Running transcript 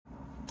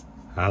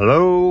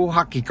Hello,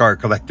 hockey card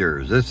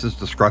collectors. This is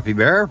the Scruffy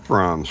Bear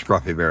from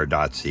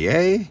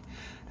Scruffybear.ca,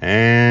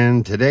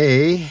 and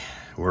today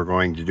we're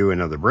going to do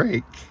another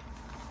break.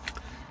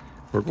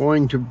 We're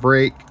going to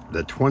break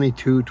the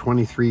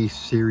 22-23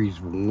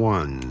 Series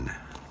 1.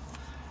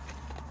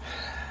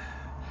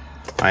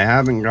 I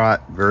haven't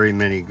got very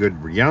many good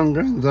young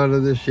guns out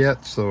of this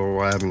yet,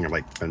 so I haven't got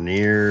like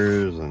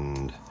veneers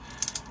and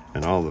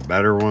all the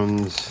better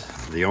ones.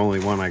 The only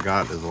one I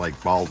got is like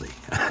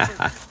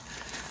Blvd.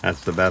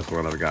 That's the best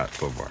one I've got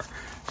so far.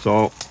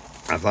 So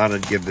I thought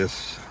I'd give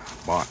this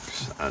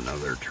box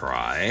another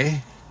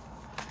try.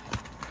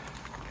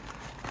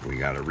 We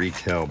got a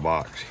retail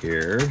box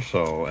here,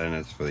 and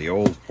it's for the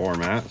old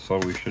format, so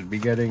we should be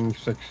getting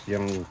 6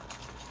 young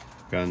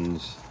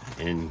guns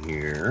in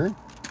here.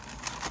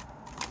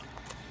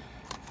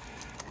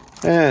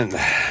 And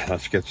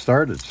let's get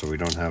started so we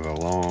don't have a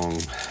long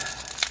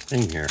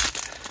thing here.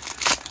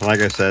 Like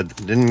I said,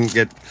 didn't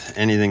get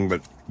anything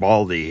but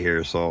Blvd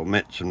here, so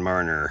Mitch and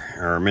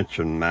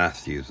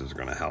Matthews is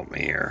going to help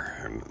me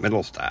here.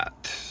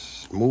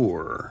 Middlestat,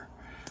 Moore,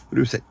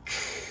 Lusick,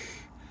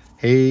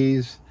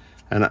 Hayes,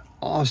 and an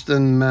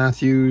Austin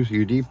Matthews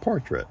UD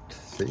portrait.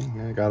 See,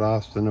 I got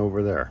Austin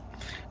over there.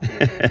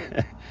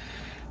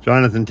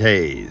 Jonathan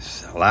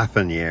Tays,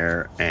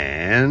 Lafreniere,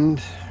 and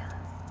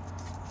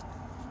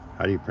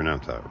how do you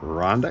pronounce that?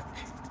 Rondick?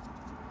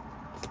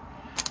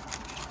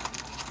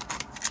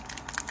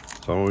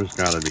 It's always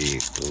got to be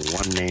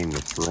one name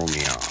to throw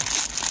me off.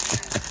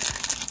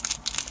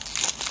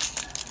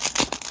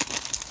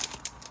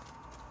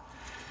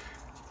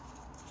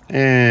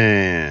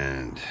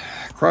 And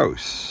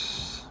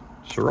Kraus,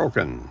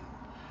 Sorokin,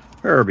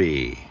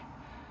 Farabee,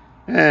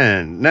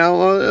 and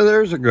now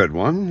there's a good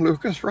one,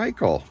 Lucas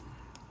Reichel.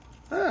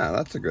 Ah,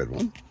 that's a good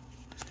one.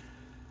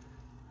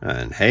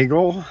 And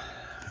Hagel,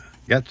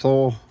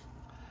 Getzel,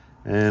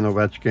 and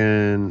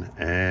Ovechkin,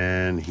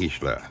 and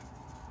Hischler.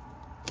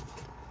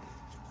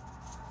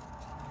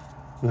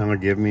 That'll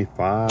give me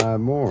 5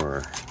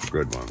 more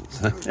good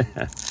ones.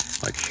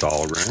 Like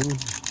Shalgren.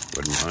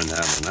 Wouldn't mind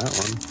having that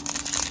one.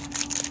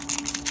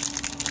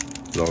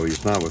 Though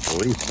he's not with the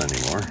Leafs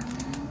anymore.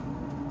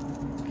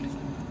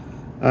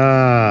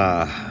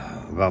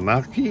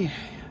 Valmarki,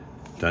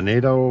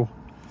 Donato,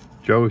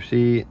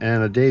 Josie,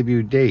 and a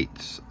debut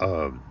dates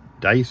of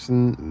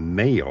Dyson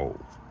Mayo.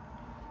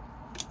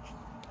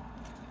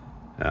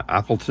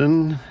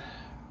 Appleton,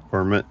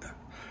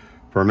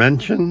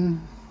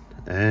 Fermention,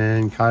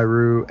 and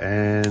Kyrou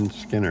and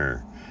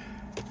Skinner.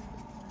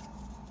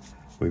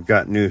 We've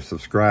got new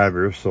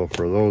subscribers, so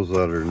for those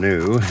that are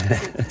new,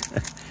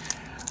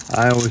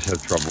 I always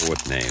have trouble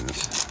with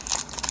names,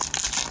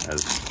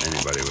 as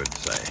anybody would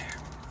say.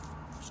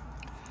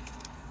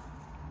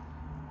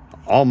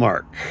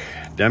 Allmark,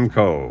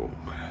 Demko,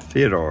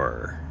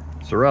 Theodore,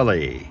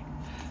 Sorelli,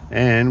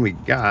 and we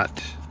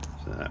got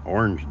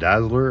Orange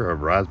Dazzler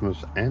of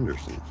Rasmus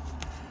Anderson.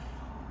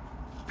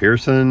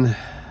 Pearson,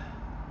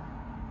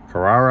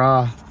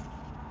 Carrara,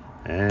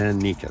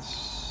 and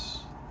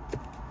Nikas.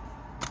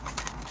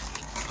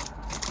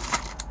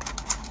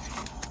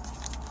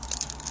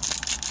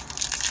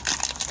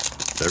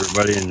 Is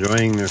everybody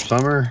enjoying their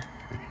summer?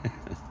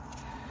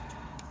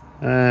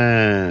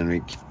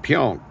 And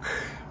Pionk,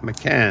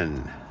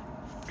 McCann,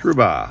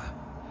 Truba,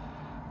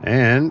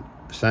 and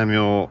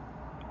Samuel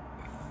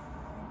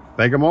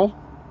Fagemo.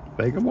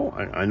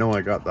 I know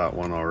I got that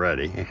one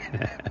already.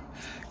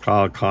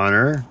 Kyle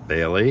Connor,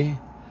 Bailey,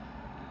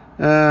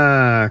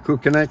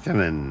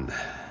 Kukanekanen,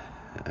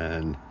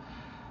 and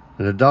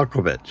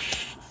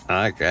Nedeljkovic.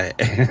 Okay.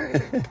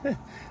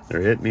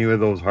 They're hitting me with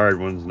those hard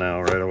ones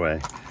now right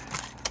away.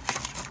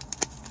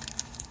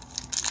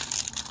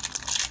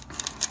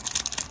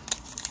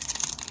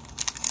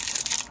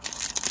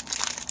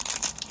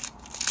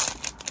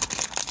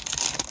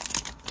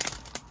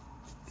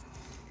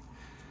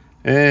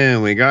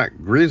 And we got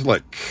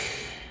Grizzlick.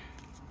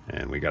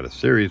 And we got a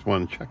Series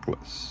 1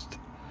 checklist.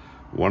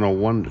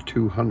 101 to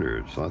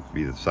 200. So that'd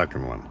be the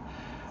second one.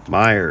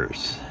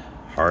 Myers,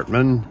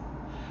 Hartman,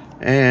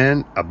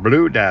 and a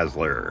Blue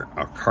Dazzler,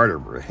 a Carter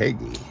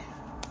Verhaeghe.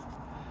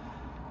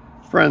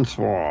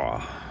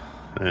 Francois,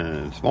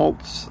 and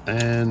Smoltz,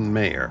 and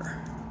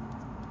Mayer.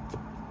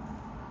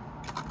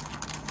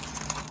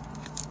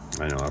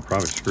 I know, I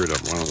probably screwed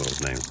up one of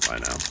those names by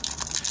now.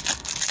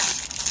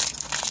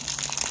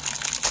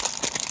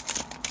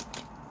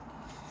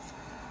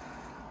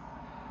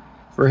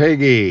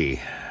 Verhaeghe,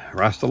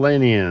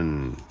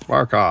 Rostolanian,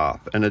 Barkov,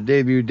 and a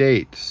debut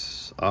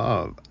dates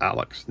of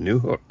Alex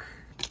Newhook.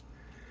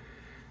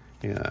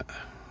 Yeah.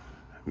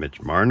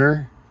 Mitch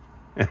Marner,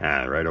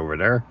 right over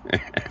there.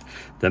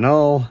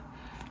 Denal,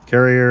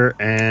 Carrier,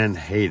 and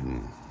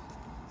Hayden.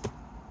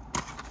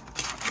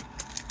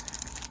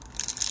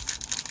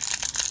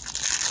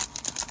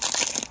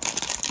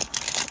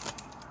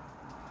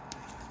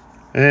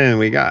 And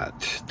we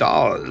got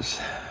Dawes,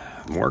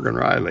 Morgan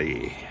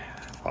Riley,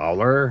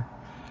 Fowler,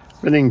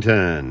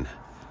 Bennington,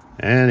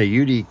 and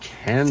a UD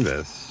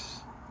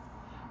canvas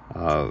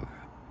of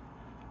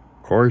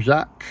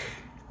Korczak,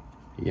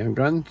 Young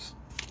Guns,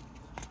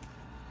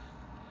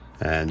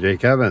 And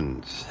Jake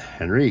Evans,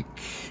 Henrique,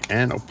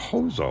 and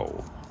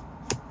Opozo.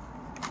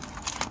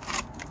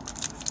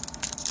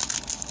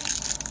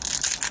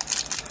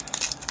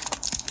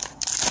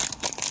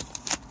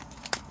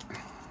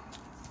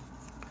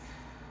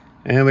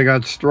 And we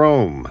got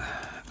Strom,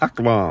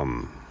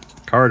 Ekblom,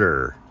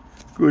 Carter,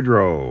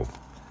 Goudreau,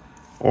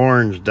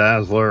 Orange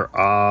Dazzler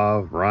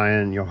of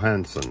Ryan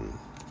Johansson,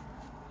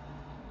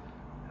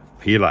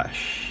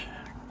 Pilash,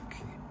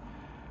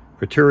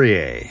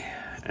 Couturier,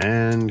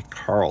 and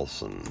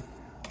Carlson.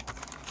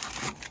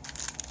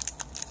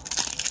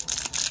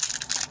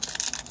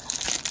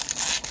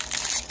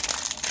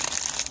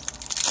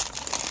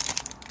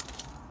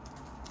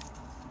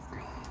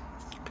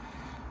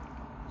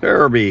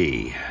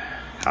 Derby,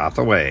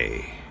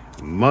 Hathaway,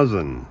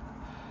 Muzzin,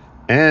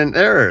 and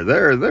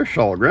there's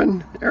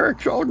Shulgren, Eric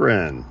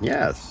Shulgren,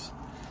 yes.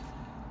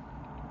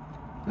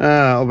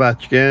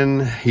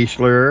 Ovechkin,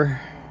 Heisler,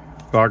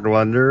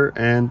 Boglander,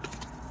 and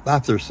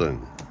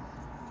Batherson.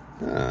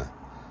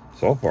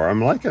 So far,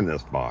 I'm liking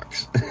this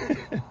box.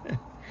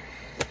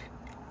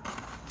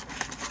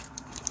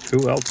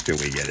 Who else can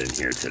we get in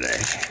here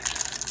today?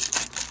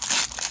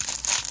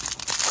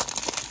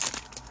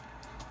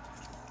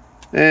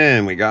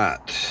 And we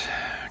got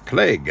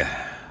Clegg,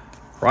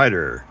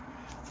 Ryder,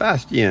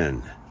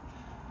 Bastian,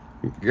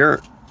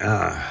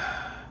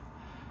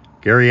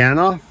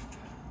 Garyanov,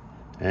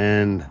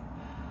 and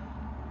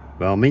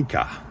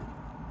Valmika,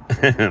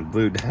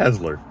 Blue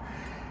Dazzler,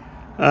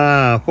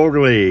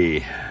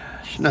 Fogarty,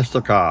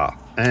 Schnestakov,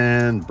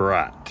 and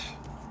Brat.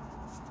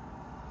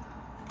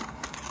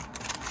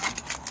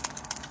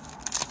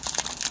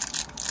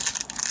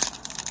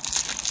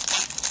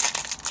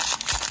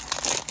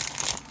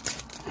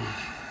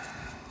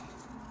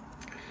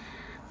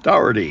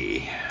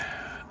 Dougherty,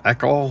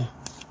 Eckel,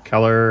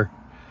 Keller,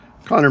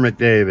 Connor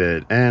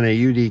McDavid, and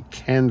a UD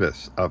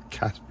canvas of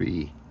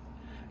Kasperi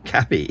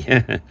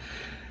Kapanen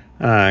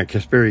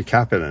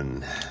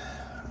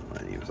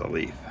when he was a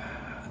Leaf.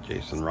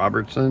 Jason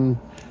Robertson,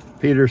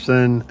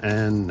 Peterson,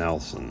 and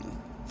Nelson.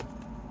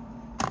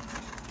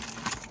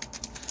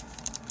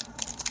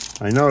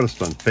 I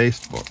noticed on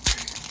Facebook,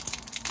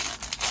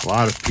 a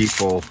lot of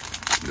people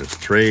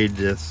just trade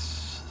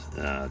this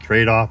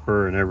trade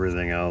offer and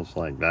everything else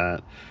like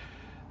that.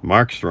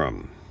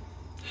 Markstrom,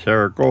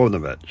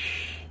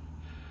 Sarakovich,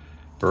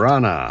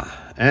 Barana,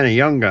 and a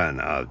young gun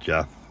of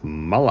Jeff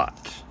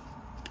Mullott.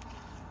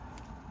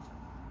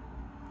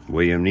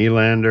 William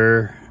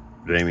Nylander,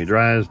 Jamie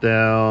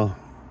Drysdale,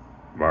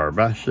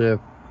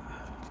 Barbashev,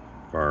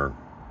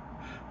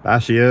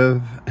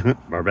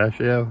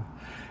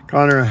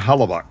 Connor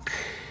Hellebuck.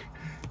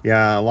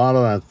 Yeah, a lot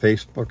of that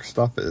Facebook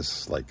stuff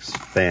is like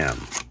spam.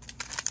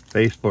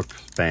 Facebook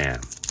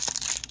spam.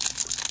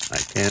 I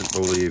can't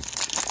believe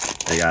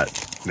they got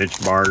Mitch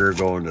Marner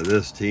going to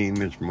this team,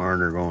 Mitch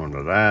Marner going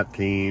to that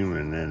team,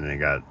 and then they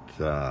got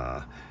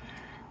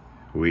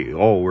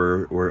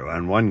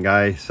and one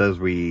guy says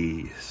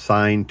we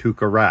signed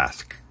Tuukka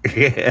Rask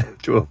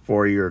to a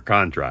 4-year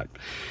contract.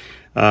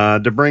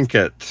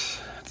 DeBrincat,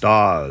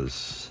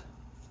 Dawes,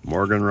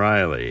 Morgan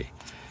Riley,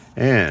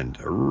 and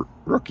a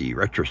rookie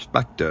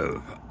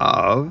retrospective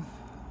of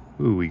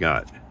who we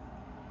got.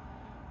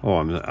 Oh,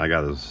 I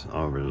got his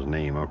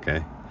name.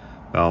 Okay,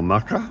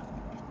 Valmaka.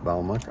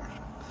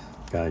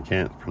 Guy I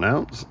can't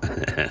pronounce.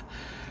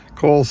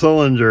 Cole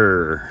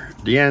Sillinger,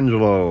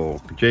 D'Angelo,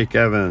 Jake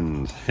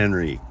Evans,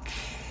 Henrique.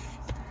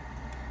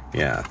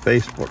 Yeah,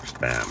 Facebook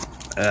spam.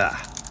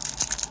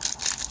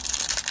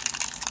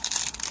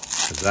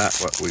 Is that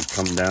what we've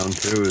come down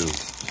to? Is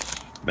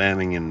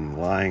spamming and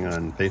lying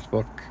on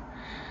Facebook?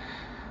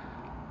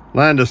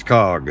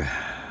 Landeskog,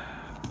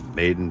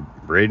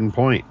 Braden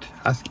Point,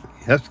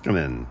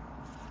 Heiskanen,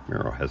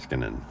 Miro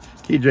Heiskanen,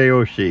 TJ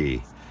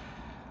Oshie,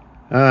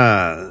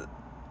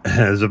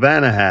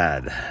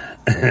 Zibanejad,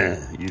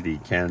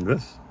 UD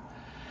Canvas,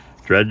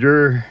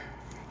 Dredger,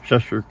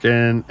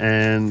 Shesterkin,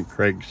 and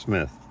Craig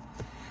Smith.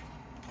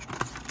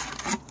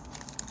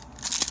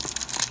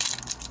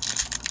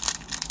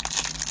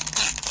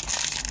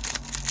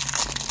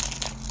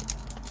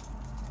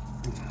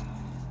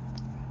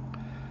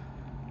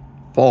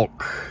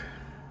 Falk,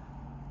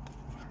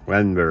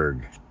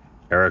 Wenberg,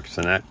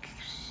 Eriksson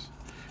X,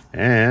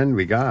 and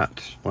we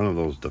got one of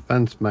those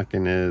defense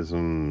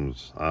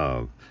mechanisms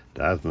of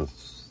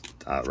Rasmus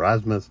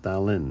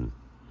Dahlin,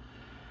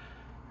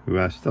 who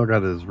I still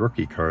got his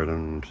rookie card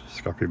on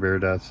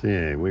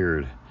Scruffybear.ca.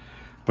 Weird.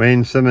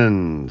 Wayne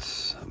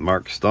Simmons,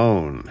 Mark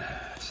Stone,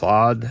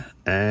 Sod,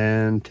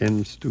 and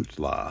Tim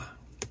Stützle.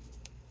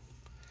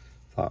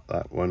 Thought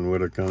that one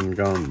would have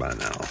gone by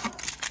now.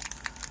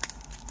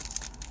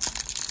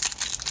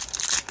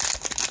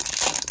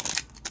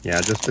 Yeah,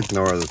 just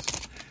ignore this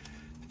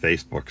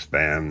Facebook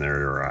spam.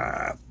 There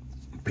are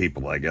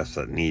people, I guess,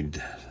 that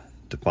need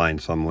to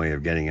find some way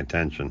of getting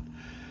attention.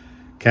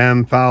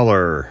 Cam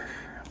Fowler,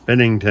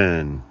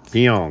 Bennington,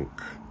 Pionk,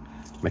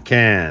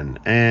 McCann,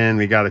 and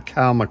we got a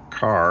Cal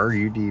McCarr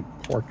UD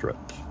portrait.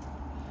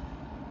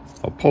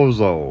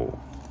 Opozo,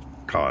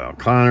 Kyle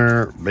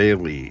Connor,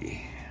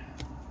 Bailey.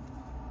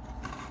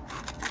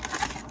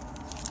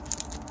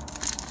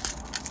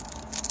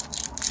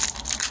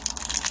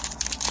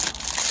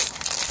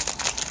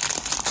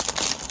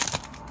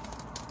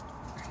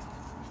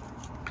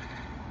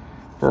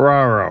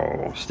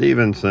 Ferraro,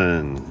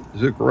 Stevenson,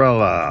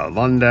 Zuccarella,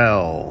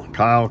 Lundell,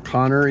 Kyle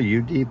Connor,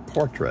 UD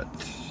Portrait,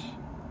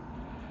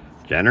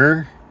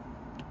 Jenner,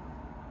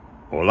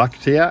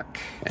 Oleksiak,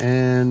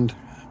 and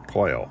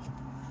Coyle.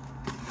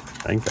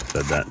 I think I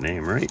said that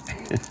name right.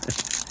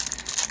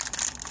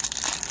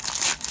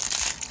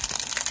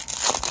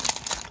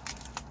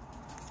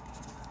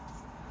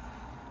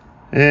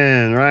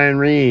 And Ryan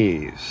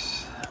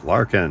Reeves,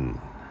 Larkin,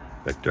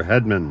 Victor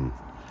Hedman,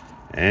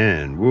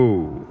 and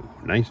woo,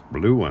 nice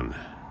blue one.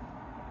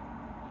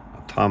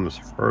 Thomas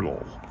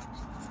Hurdle.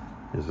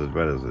 This is,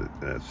 what is it?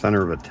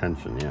 Center of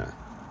attention, yeah.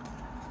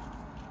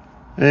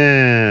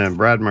 And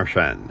Brad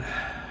Marchand,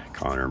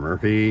 Connor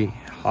Murphy,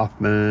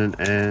 Hoffman,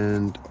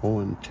 and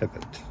Owen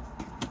Tippett.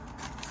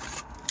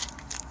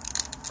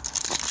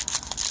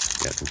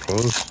 Getting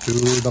close to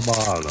the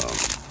bottom.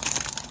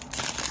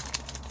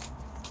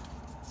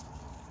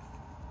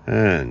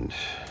 And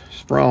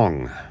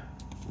Sprong,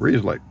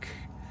 Rieslick,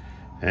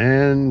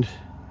 and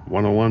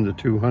 101 to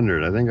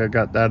 200. I think I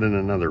got that in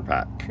another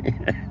pack.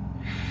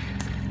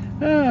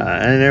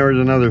 And there was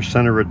another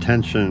center of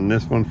attention.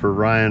 This one for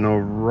Ryan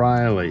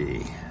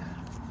O'Reilly.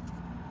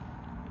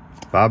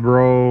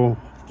 Fabro,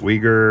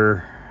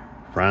 Uyghur,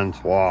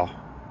 Francois.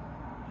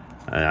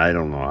 I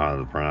don't know how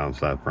to pronounce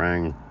that.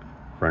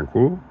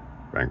 Francois.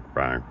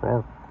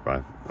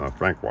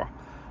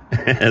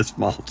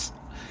 Smalls.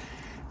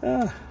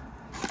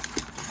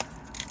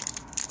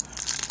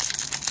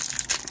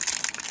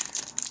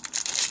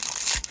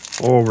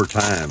 Over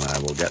time, I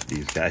will get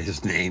these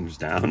guys' names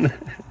down.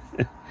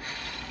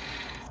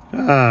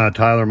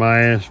 Tyler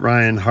Myers,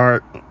 Ryan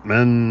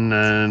Hartman,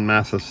 and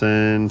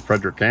Matheson,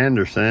 Frederick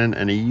Anderson,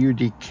 and a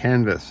UD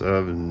canvas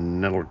of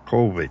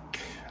Nedeljkovic,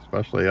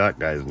 especially that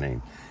guy's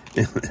name.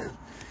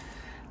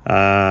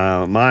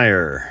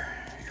 Meyer,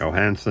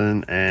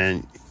 Johansson,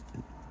 and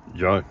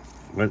Yoki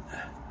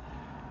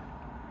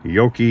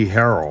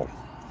Harrell.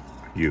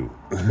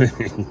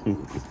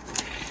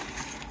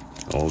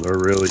 Oh, they're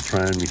really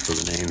trying me for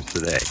the names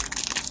today.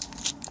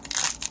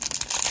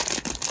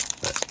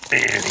 But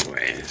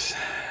anyways,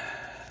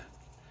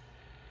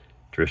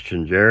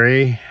 Tristan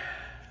Jerry,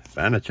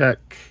 Vanacek,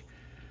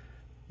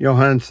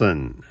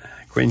 Johansson,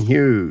 Quinn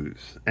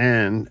Hughes,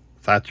 and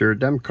Thatcher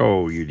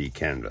Demko UD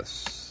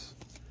canvas.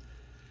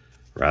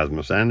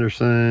 Rasmus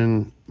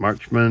Anderson,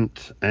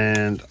 Marchment,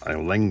 and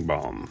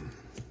Lingbaum.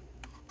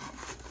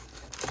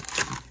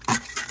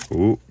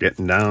 Ooh,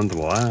 getting down to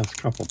the last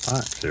couple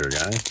packs here,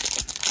 guys.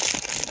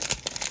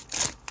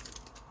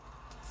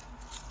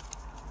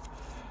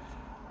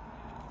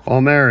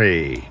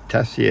 Palmieri,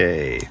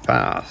 Tessier,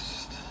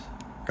 Fast,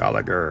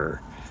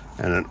 Gallagher,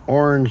 and an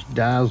orange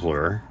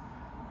dazzler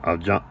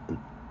of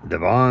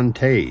Devon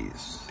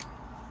Tays.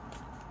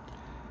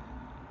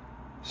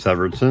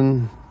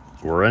 Severson,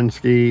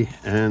 Wierenski,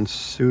 and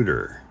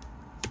Suter.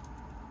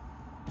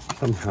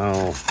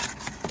 Somehow,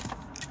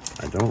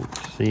 I don't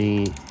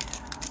see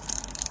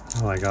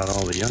how I got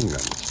all the young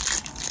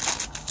guns.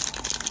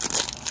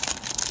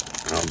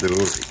 I'll do a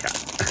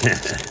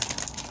recap.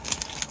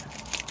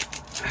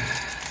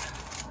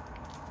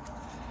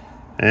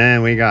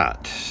 And we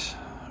got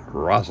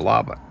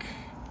Roslavik,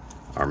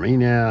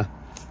 Armenia,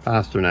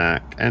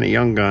 Pasternak, and a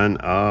young gun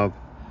of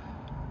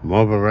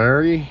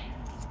Moberary,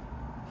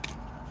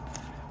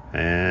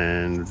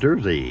 and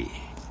Jersey,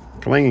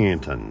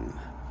 Klingington,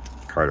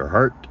 Carter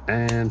Hart,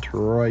 and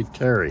Troy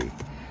Terry.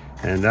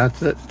 And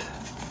that's it.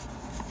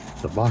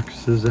 The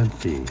box is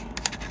empty.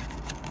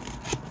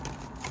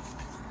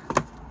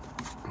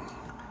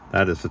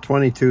 That is the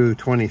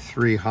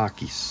 22-23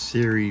 Hockey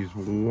Series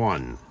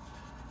 1.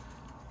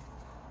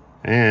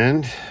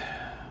 And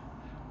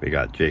we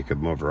got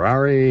Jacob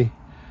Moverari,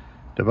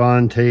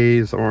 Devon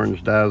Tays,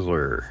 Orange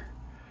Dazzler,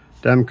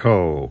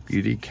 Demko,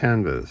 UD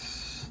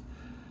Canvas,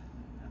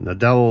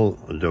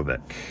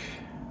 Nedeljkovic,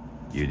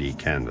 UD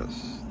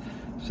Canvas,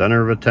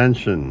 Center of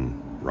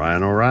Attention,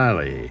 Ryan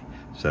O'Reilly,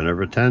 Center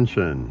of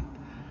Attention,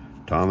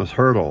 Thomas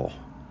Hurdle,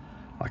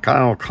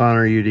 Kyle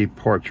Connor UD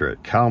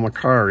Portrait, Cal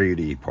McCarr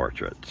UD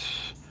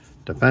Portraits,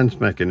 Defense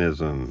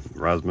Mechanism,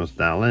 Rasmus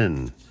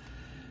Dahlin,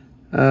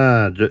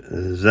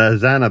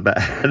 Zanabad,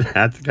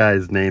 that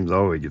guy's name's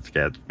always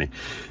gets me.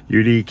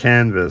 UD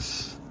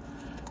Canvas,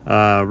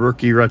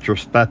 Rookie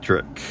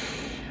Retrospectric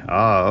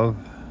of,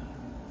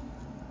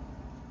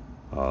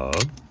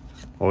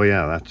 oh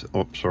yeah, that's,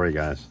 oh, sorry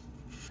guys.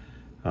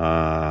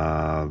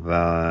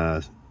 Vajelamek?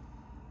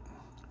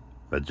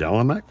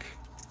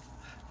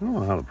 I don't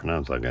know how to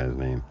pronounce that guy's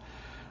name.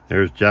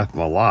 There's Jeff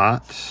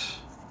Malott,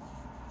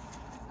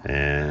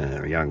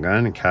 and a young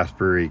gun,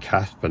 Kasperi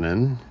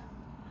Kapanen.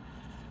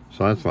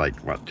 So that's like,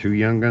 what, 2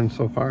 young guns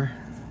so far?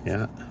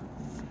 Yeah.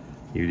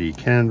 UD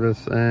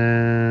Canvas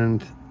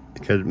and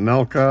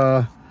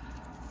Kadmelka,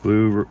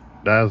 Blue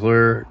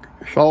Dazzler,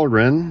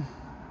 Shalgren.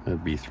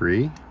 That'd be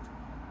 3.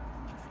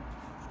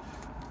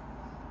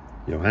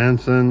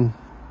 Johansson,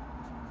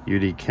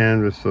 UD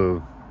Canvas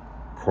of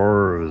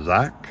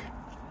Korczak.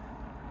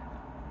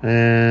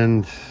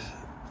 And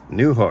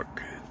Newhook,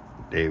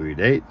 David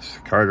Yates,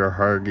 Carter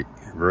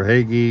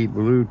Verhage,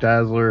 Blue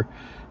Dazzler,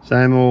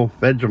 Samuel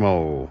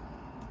Vegemo.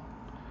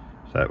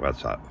 Is that,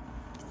 what's that?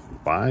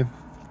 5?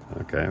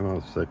 Okay,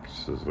 well,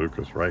 6 is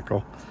Lucas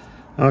Reichel.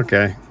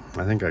 Okay,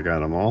 I think I got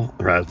them all.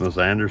 Rasmus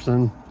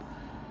Anderson.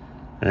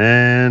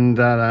 And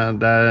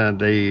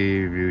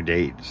debut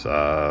dates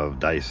of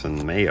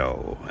Dyson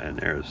Mayo. And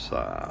there's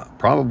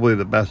probably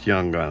the best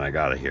young gun I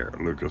got here,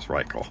 Lucas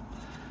Reichel.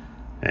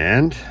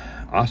 And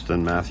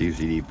Austin Matthews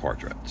ED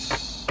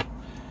portraits.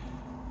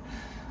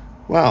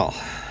 Well,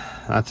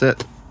 that's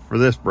it for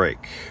this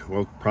break.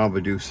 We'll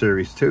probably do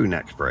series 2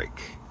 next break.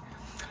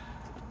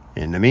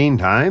 In the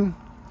meantime,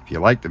 if you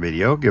like the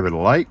video, give it a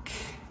like.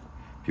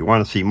 If you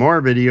want to see more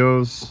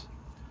videos,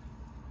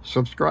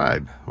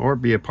 subscribe or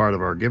be a part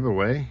of our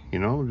giveaway. You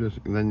know, just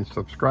then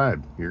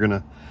subscribe.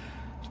 It's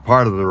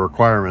part of the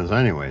requirements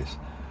anyways.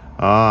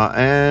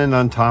 And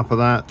on top of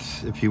that,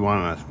 if you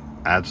want to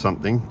add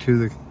something to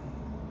the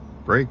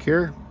break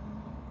here,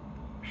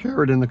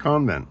 share it in the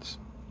comments.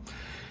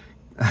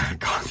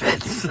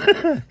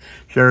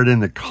 Share it in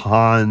the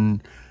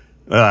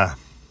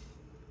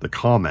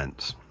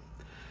comments.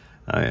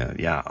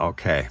 Yeah,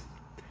 okay.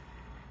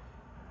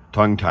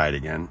 Tongue-tied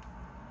again.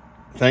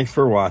 Thanks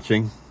for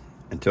watching.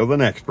 Until the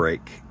next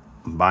break,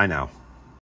 bye now.